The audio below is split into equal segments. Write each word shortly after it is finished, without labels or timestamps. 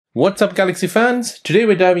What's up, Galaxy fans? Today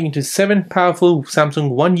we're diving into 7 powerful Samsung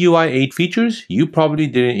One UI 8 features you probably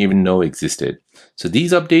didn't even know existed. So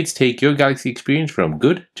these updates take your Galaxy experience from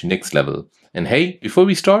good to next level. And hey, before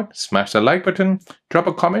we start, smash that like button, drop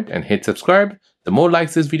a comment and hit subscribe. The more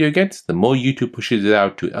likes this video gets, the more YouTube pushes it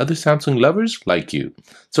out to other Samsung lovers like you.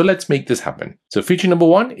 So let's make this happen. So feature number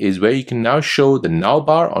 1 is where you can now show the Now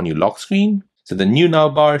bar on your lock screen. So the new Now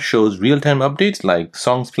bar shows real-time updates like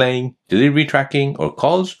songs playing, delivery tracking, or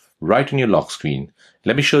calls right on your lock screen.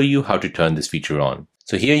 Let me show you how to turn this feature on.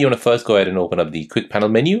 So here you want to first go ahead and open up the quick panel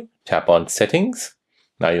menu, tap on settings.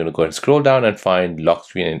 Now you want to go ahead and scroll down and find lock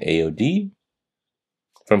screen and AOD.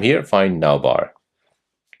 From here, find Now bar.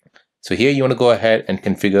 So here you want to go ahead and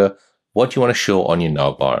configure what you want to show on your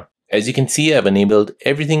Now bar. As you can see, I've enabled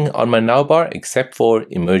everything on my Now bar except for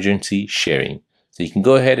emergency sharing. So you can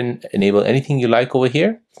go ahead and enable anything you like over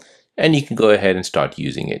here, and you can go ahead and start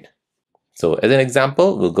using it. So as an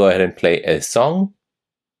example, we'll go ahead and play a song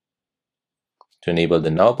to enable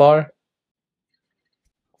the Now bar.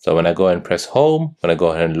 So when I go and press home, when I go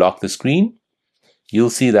ahead and lock the screen, you'll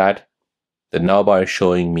see that the Now bar is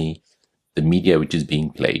showing me the media which is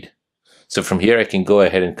being played. So from here, I can go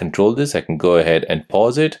ahead and control this. I can go ahead and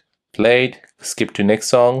pause it, play it, skip to next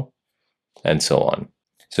song, and so on.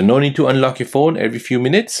 So no need to unlock your phone every few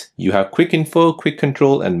minutes. You have quick info, quick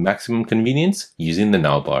control, and maximum convenience using the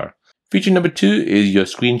Now bar. Feature number 2 is your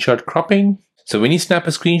screenshot cropping. So when you snap a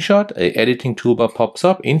screenshot, an editing toolbar pops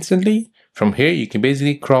up instantly. From here, you can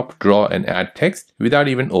basically crop, draw, and add text without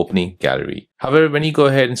even opening Gallery. However, when you go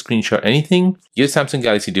ahead and screenshot anything, your Samsung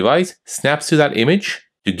Galaxy device snaps to that image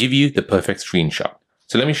to give you the perfect screenshot.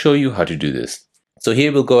 So let me show you how to do this. So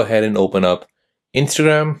here we'll go ahead and open up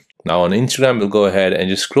Instagram. Now on Instagram, we'll go ahead and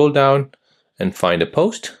just scroll down and find a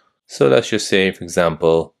post. So let's just say, for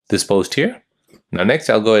example, this post here. Now next,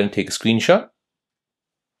 I'll go ahead and take a screenshot.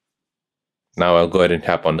 Now I'll go ahead and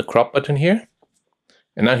tap on the crop button here.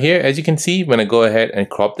 And now here, as you can see, when I go ahead and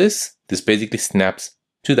crop this basically snaps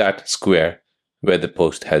to that square where the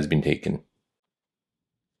post has been taken.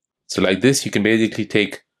 So like this, you can basically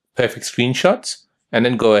take perfect screenshots and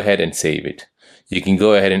then go ahead and save it. You can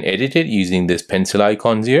go ahead and edit it using this pencil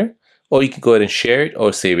icons here, or you can go ahead and share it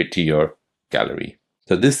or save it to your gallery.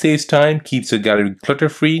 So this saves time, keeps your gallery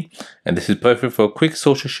clutter-free, and this is perfect for quick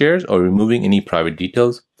social shares or removing any private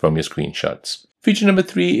details from your screenshots. Feature number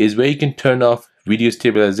 3 is where you can turn off video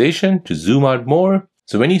stabilization to zoom out more.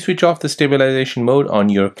 So when you switch off the stabilization mode on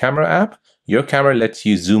your camera app, your camera lets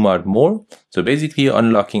you zoom out more. So basically you're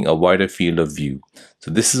unlocking a wider field of view.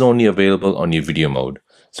 So this is only available on your video mode.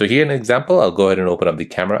 So here an example, I'll go ahead and open up the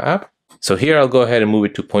camera app. So here I'll go ahead and move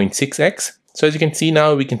it to 0.6x. So as you can see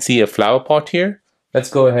now, we can see a flower pot here. Let's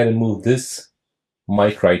go ahead and move this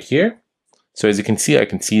mic right here. So as you can see, I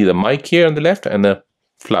can see the mic here on the left and the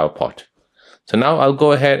flower pot. So now I'll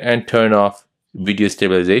go ahead and turn off video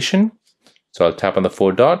stabilization. So I'll tap on the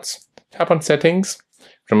 4 dots, tap on settings.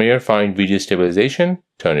 From here, find video stabilization,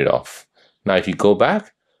 turn it off. Now if you go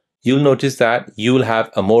back, you'll notice that you will have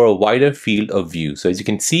a wider field of view. So as you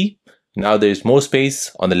can see, now there's more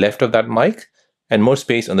space on the left of that mic and more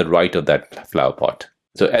space on the right of that flower pot.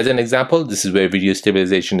 So as an example, this is where video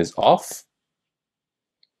stabilization is off.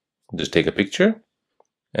 Just take a picture.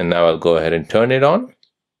 And now I'll go ahead and turn it on.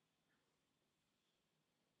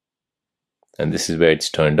 And this is where it's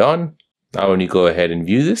turned on. Now when you go ahead and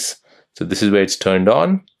view this, so this is where it's turned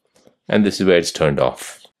on and this is where it's turned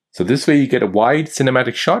off. So this way you get a wide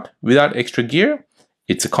cinematic shot without extra gear.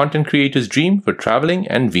 It's a content creator's dream for traveling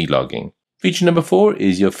and vlogging. Feature number 4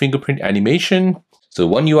 is your fingerprint animation. So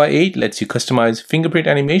One UI 8 lets you customize fingerprint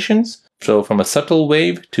animations. So from a subtle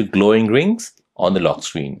wave to glowing rings on the lock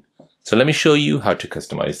screen. So let me show you how to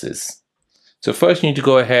customize this. So first you need to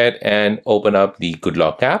go ahead and open up the Good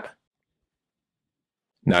Lock app.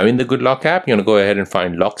 Now in the Good Lock app, you want to go ahead and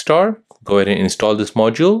find Lockstar. Go ahead and install this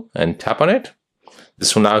module and tap on it.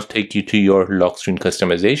 This will now take you to your lock screen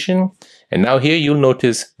customization. And now here you'll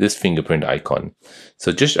notice this fingerprint icon.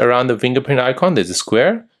 So just around the fingerprint icon, there's a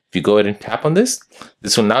square. If you go ahead and tap on this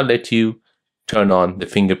will now let you turn on the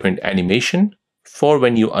fingerprint animation for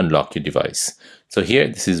when you unlock your device. So here,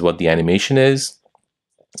 this is what the animation is.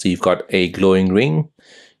 So you've got a glowing ring,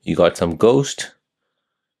 you got some ghost,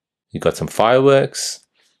 you got some fireworks,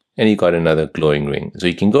 and you got another glowing ring. So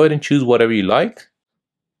you can go ahead and choose whatever you like.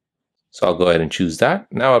 So I'll go ahead and choose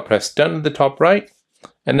that. Now I'll press done at the top right,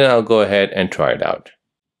 and then I'll go ahead and try it out.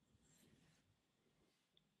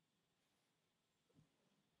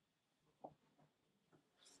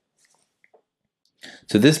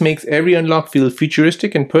 So this makes every unlock feel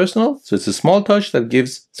futuristic and personal. So it's a small touch that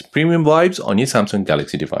gives premium vibes on your Samsung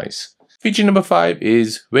Galaxy device. Feature number 5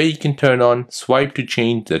 is where you can turn on swipe to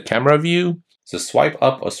change the camera view. So swipe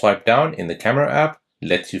up or swipe down in the camera app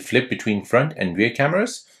lets you flip between front and rear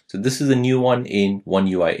cameras. So this is a new one in One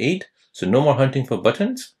UI 8. So no more hunting for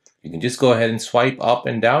buttons. You can just go ahead and swipe up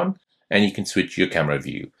and down and you can switch your camera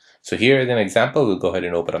view. So here is an example. We'll go ahead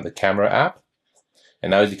and open up the camera app.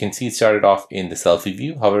 And now as you can see, it started off in the selfie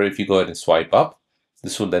view. However, if you go ahead and swipe up,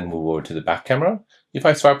 this will then move over to the back camera. If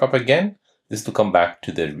I swipe up again, this will come back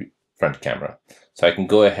to the front camera. So I can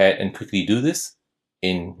go ahead and quickly do this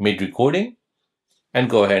in mid-recording and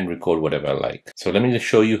go ahead and record whatever I like. So let me just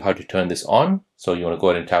show you how to turn this on. So you want to go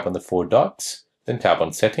ahead and tap on the 4 dots, then tap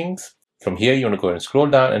on settings. From here, you want to go ahead and scroll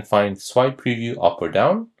down and find swipe preview up or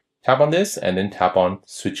down. Tap on this and then tap on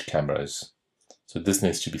switch cameras. So this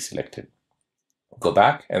needs to be selected. Go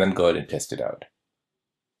back and then go ahead and test it out.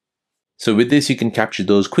 So with this, you can capture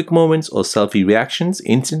those quick moments or selfie reactions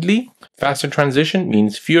instantly. Faster transition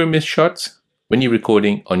means fewer missed shots when you're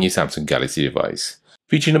recording on your Samsung Galaxy device.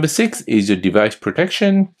 Feature number 6 is your device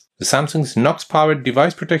protection. The Samsung's Knox powered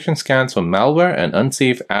device protection scans for malware and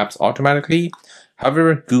unsafe apps automatically.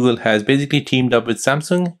 However, Google has basically teamed up with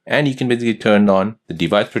Samsung and you can basically turn on the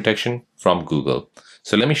device protection from Google.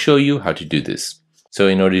 So let me show you how to do this. So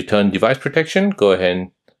in order to turn device protection, go ahead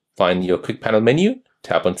and find your quick panel menu,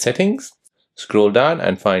 tap on settings, scroll down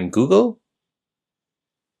and find Google.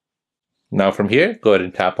 Now from here, go ahead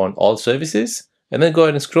and tap on all services and then go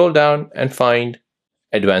ahead and scroll down and find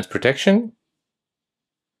advanced protection.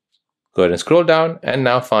 Go ahead and scroll down and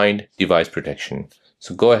now find device protection.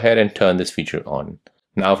 So go ahead and turn this feature on.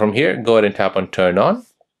 Now from here, go ahead and tap on turn on.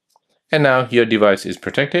 And now your device is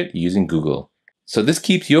protected using Google. So this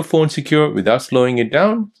keeps your phone secure without slowing it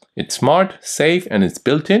down. It's smart, safe, and it's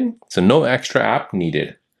built in, so no extra app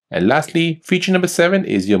needed. And lastly, feature number 7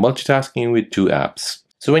 is your multitasking with 2 apps.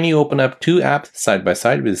 So when you open up 2 apps side by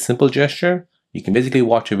side with a simple gesture, you can basically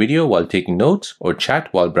watch a video while taking notes or chat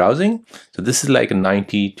while browsing. So this is like a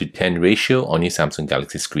 90:10 ratio on your Samsung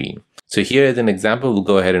Galaxy screen. So here is an example. We'll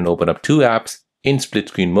go ahead and open up 2 apps in split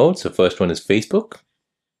screen mode. So first one is Facebook.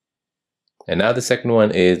 And now the second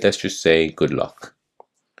one is, let's just say, good luck.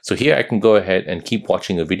 So here I can go ahead and keep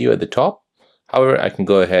watching a video at the top. However, I can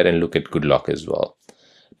go ahead and look at good luck as well.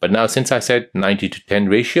 But now since I said 90:10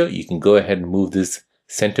 ratio, you can go ahead and move this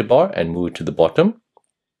center bar and move it to the bottom.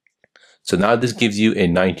 So now this gives you a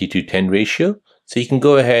 90:10 ratio. So you can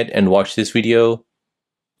go ahead and watch this video,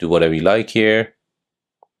 do whatever you like here.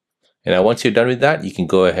 And now once you're done with that, you can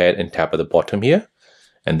go ahead and tap at the bottom here.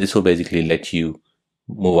 And this will basically let you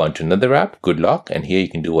move on to another app, good luck. And here you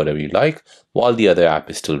can do whatever you like while the other app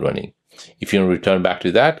is still running. If you want to return back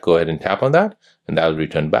to that, go ahead and tap on that and that'll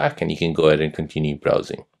return back and you can go ahead and continue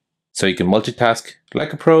browsing. So you can multitask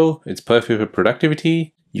like a pro. It's perfect for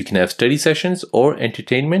productivity. You can have study sessions or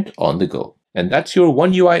entertainment on the go. And that's your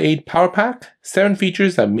One UI 8 Power Pack. 7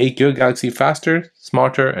 features that make your Galaxy faster,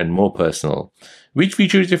 smarter, and more personal. Which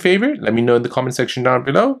feature is your favorite? Let me know in the comment section down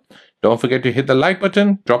below. Don't forget to hit the like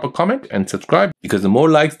button, drop a comment, and subscribe, because the more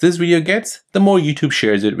likes this video gets, the more YouTube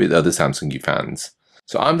shares it with other Samsung fans.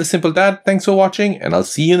 So I'm the Simple Dad. Thanks for watching, and I'll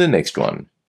see you in the next one.